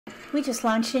We just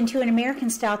launched into an American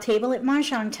style table at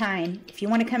Mahjong time. If you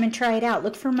want to come and try it out,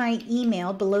 look for my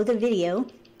email below the video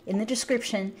in the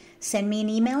description. Send me an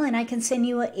email and I can send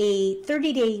you a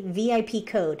 30-day VIP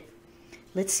code.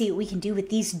 Let's see what we can do with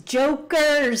these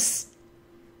jokers.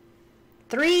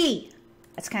 3.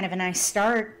 That's kind of a nice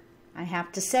start, I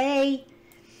have to say.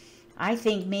 I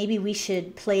think maybe we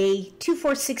should play 2,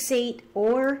 4, 6, 8,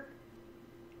 or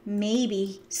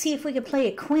maybe see if we could play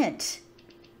a quint.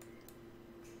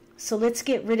 So let's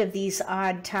get rid of these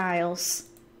odd tiles.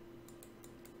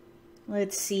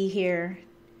 Let's see here.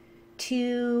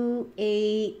 2,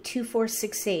 8, 2, 4,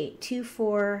 6, 8, 2,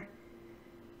 4.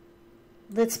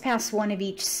 Let's pass one of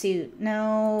each suit.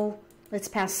 No, let's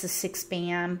pass the 6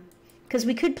 bam. Because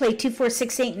we could play 2, 4,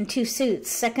 6, 8 and 2 suits.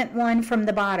 Second one from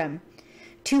the bottom.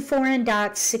 2, 4 and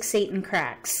dots, 6, 8 and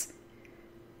cracks.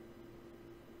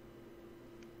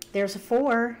 There's a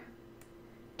 4.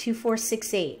 2, 4,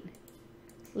 6, 8.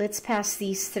 Let's pass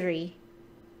these 3.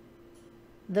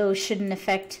 Those shouldn't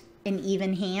affect an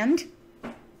even hand.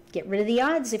 Get rid of the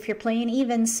odds if you're playing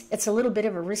evens. It's a little bit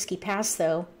of a risky pass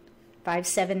though. 5,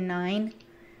 7, 9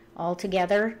 all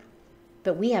together.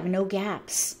 But we have no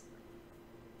gaps.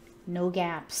 No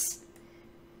gaps.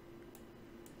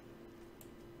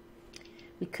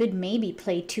 We could maybe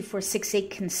play 2, 4, 6,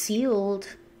 8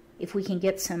 concealed if we can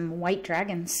get some white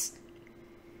dragons.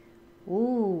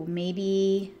 Ooh,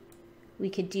 maybe we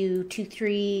could do 2,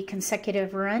 3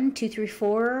 consecutive run, 2, 3,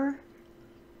 4.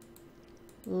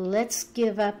 Let's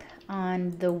give up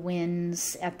on the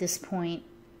wins at this point.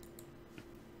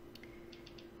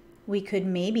 We could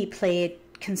maybe play a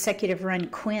consecutive run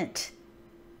quint.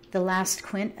 The last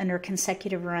quint under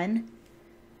consecutive run.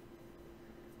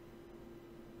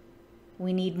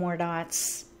 We need more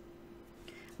dots.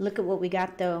 Look at what we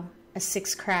got though. A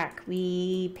 6 crack.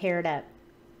 We paired up.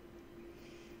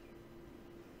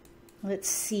 Let's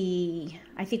see.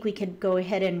 I think we could go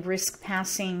ahead and risk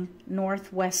passing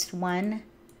northwest 1.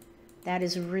 That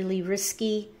is really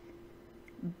risky.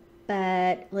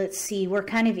 But let's see. We're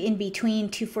kind of in between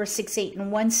 2, 4, 6, 8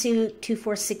 and 1 suit, 2,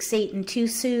 4, 6, 8 and 2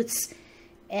 suits,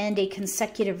 and a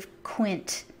consecutive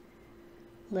quint.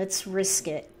 Let's risk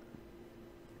it.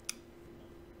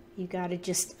 You got to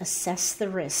just assess the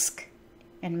risk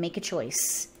and make a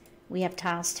choice. We have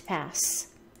tiles to pass.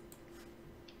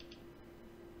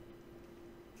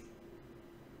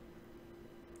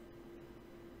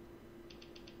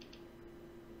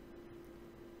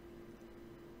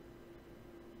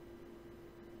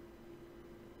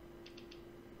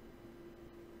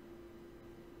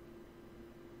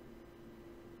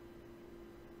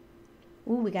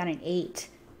 Ooh, we got an 8.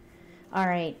 All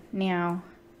right, now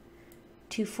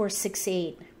 2, 4, 6,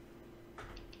 8.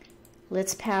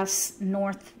 Let's pass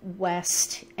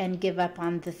northwest and give up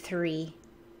on the 3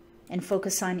 and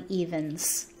focus on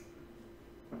evens.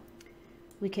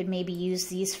 We could maybe use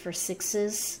these for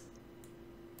 6s.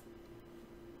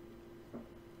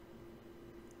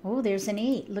 Oh, there's an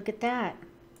 8. Look at that.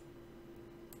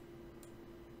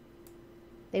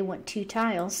 They want 2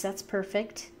 tiles. That's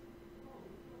perfect.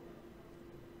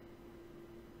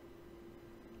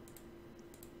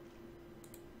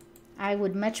 I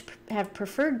would much have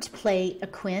preferred to play a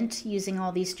quint using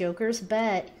all these jokers,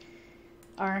 but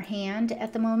our hand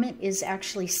at the moment is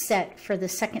actually set for the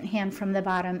second hand from the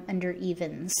bottom under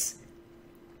evens.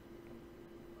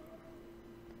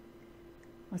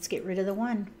 Let's get rid of the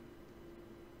 1.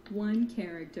 1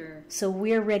 character. So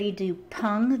we're ready to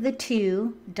pung the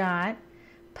 2 dot,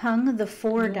 pung the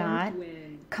 4 dot,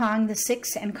 Kong the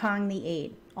 6, and Kong the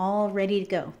 8. All ready to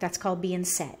go. That's called being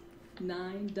set.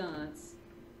 9 dots.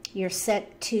 You're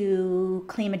set to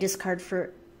claim a discard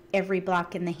for every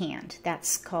block in the hand.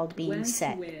 That's called being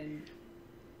set. Wind.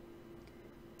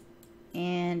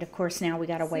 And of course now we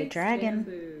got a white dragon.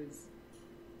 Bamboos.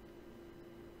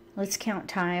 Let's count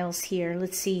tiles here.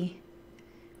 Let's see.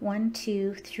 1,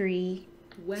 2, 3,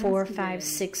 West 4, 5, wind.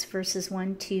 6 versus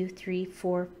 1, 2, 3,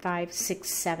 4, 5, 6,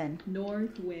 7.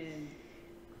 North wind.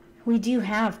 We do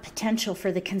have potential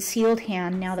for the concealed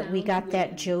hand now that we got South that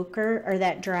wind. joker or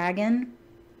that dragon.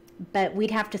 But we'd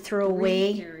have to throw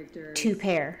away characters. 2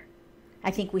 pair.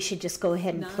 I think we should just go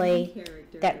ahead and 9 play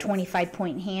characters. that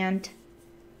 25-point hand.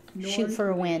 Shoot North for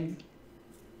a wind.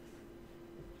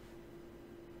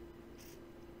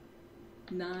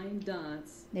 win. 9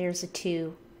 dots. There's a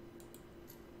 2.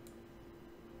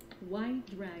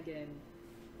 White dragon.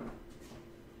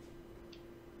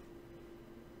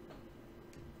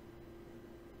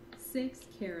 6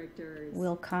 characters.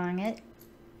 We'll Kong it.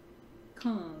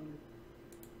 Kong.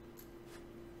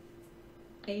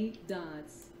 8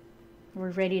 dots.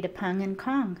 We're ready to pung and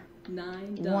Kong.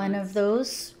 9 dots. One of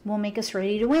those will make us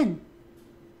ready to win.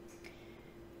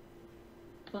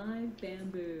 5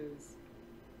 bamboos.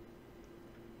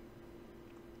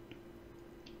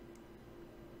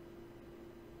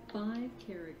 5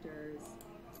 characters.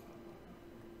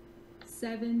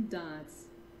 7 dots.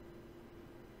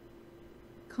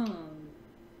 Kong.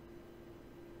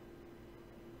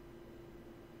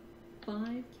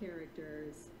 5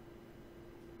 characters.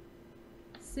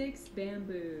 6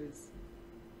 bamboos.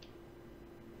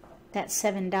 That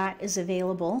 7 dot is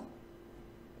available.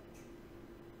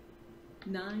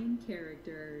 9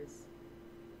 characters.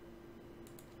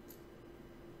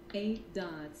 8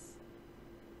 dots.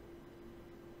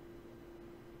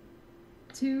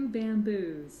 2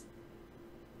 bamboos.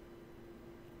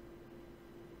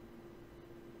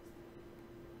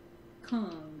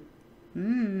 Kong.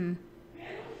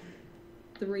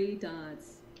 3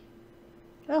 dots.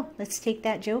 Oh, let's take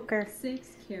that joker. 6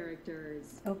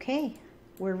 characters. Okay,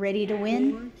 we're ready to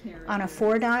win 4 characters. on a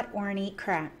 4 dot or an 8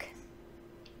 crack.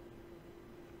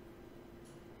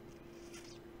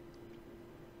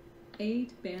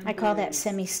 8 bamboos. I call that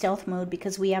semi-stealth mode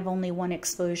because we have only 1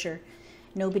 exposure.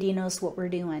 Nobody knows what we're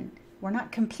doing. We're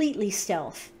not completely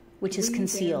stealth, which is 3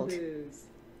 concealed. bamboos.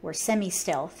 We're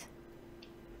semi-stealth.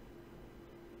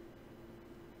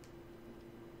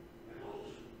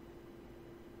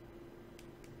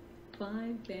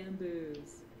 Five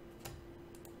bamboos.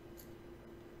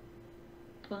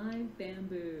 5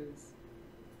 bamboos.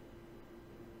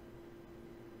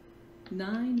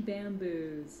 9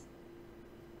 bamboos.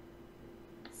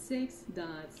 6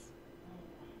 dots.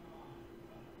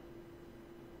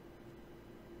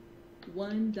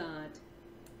 1 dot.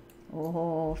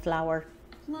 Oh, flower.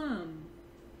 Plum.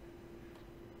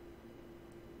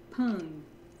 Pung.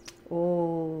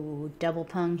 Oh, double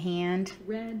pung hand.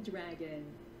 Red dragon.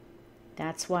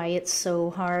 That's why it's so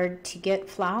hard to get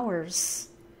flowers.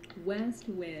 West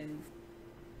wind.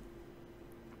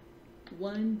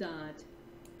 1 dot.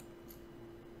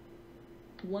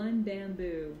 1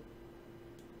 bamboo.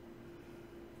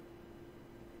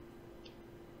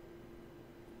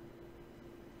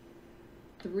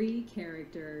 Three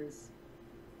characters.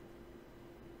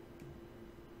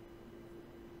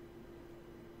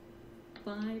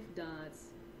 Five dots.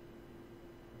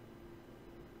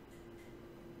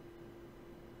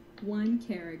 1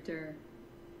 character.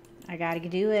 I gotta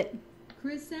do it.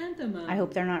 Chrysanthemum. I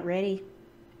hope they're not ready.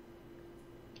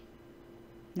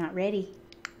 Not ready.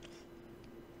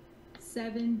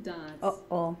 7 dots.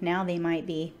 Uh-oh, now they might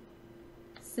be.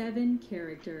 7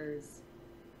 characters.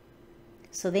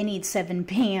 So they need 7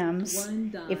 bams. 1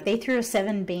 dot. If they threw a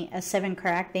 7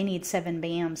 crack, they need 7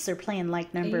 bams. They're playing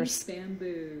like numbers. 8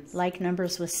 bamboos. Like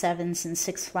numbers with 7s and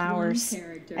 6 flowers. 1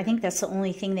 character. I think that's the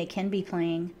only thing they can be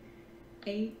playing.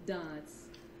 8 dots.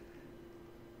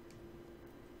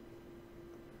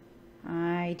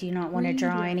 I do not want to Green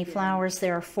draw any dragon. flowers.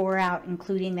 There are 4 out,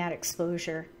 including that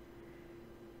exposure.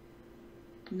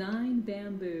 9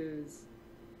 bamboos.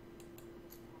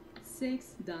 6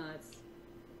 dots.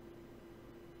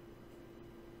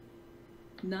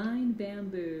 9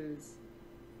 bamboos.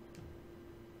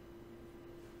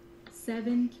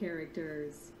 7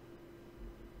 characters.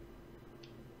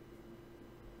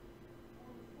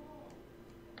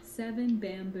 7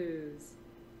 bamboos.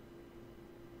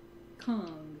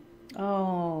 Kong.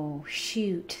 Oh,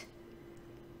 shoot.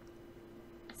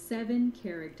 7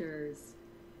 characters.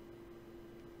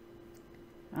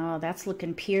 Oh, that's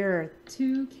looking pure.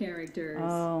 2 characters.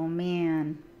 Oh,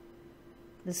 man.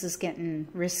 This is getting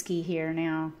risky here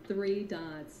now. 3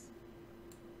 dots.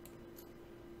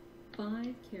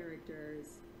 5 characters.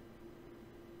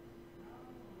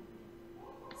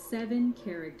 7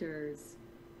 characters.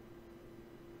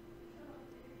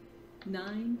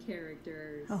 9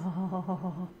 characters.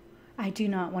 Oh, I do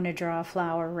not want to draw a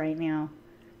flower right now.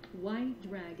 White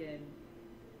dragon.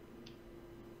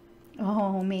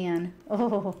 Oh, man.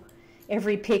 Oh,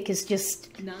 every pick is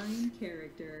just... 9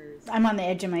 characters. I'm on the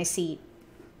edge of my seat.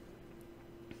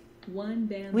 1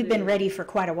 bamboo. We've been ready for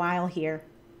quite a while here.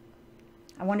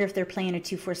 I wonder if they're playing a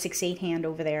 2, 4, 6, 8 hand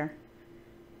over there.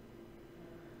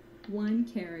 1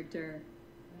 character.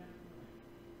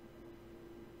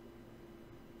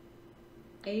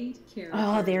 8 characters.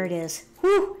 Oh, there it is.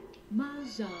 Whew!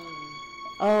 Mahjong.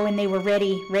 Oh, and they were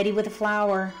ready with a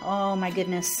flower. Oh my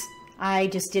goodness. I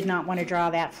just did not want to draw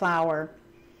that flower.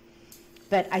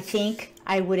 But I think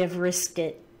I would have risked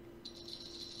it.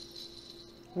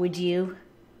 Would you?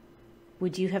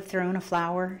 Would you have thrown a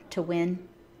flower to win?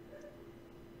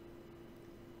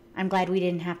 I'm glad we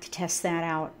didn't have to test that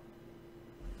out.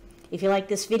 If you like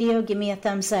this video, give me a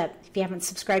thumbs up. If you haven't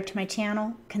subscribed to my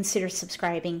channel, consider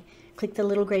subscribing. Click the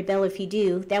little gray bell if you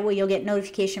do. That way you'll get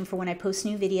notification for when I post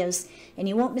new videos, and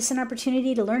you won't miss an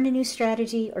opportunity to learn a new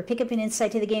strategy or pick up an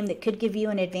insight to the game that could give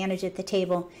you an advantage at the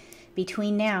table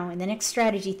between now and the next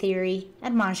strategy theory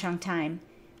at Mahjong time.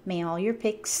 May all your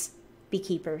picks be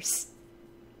keepers.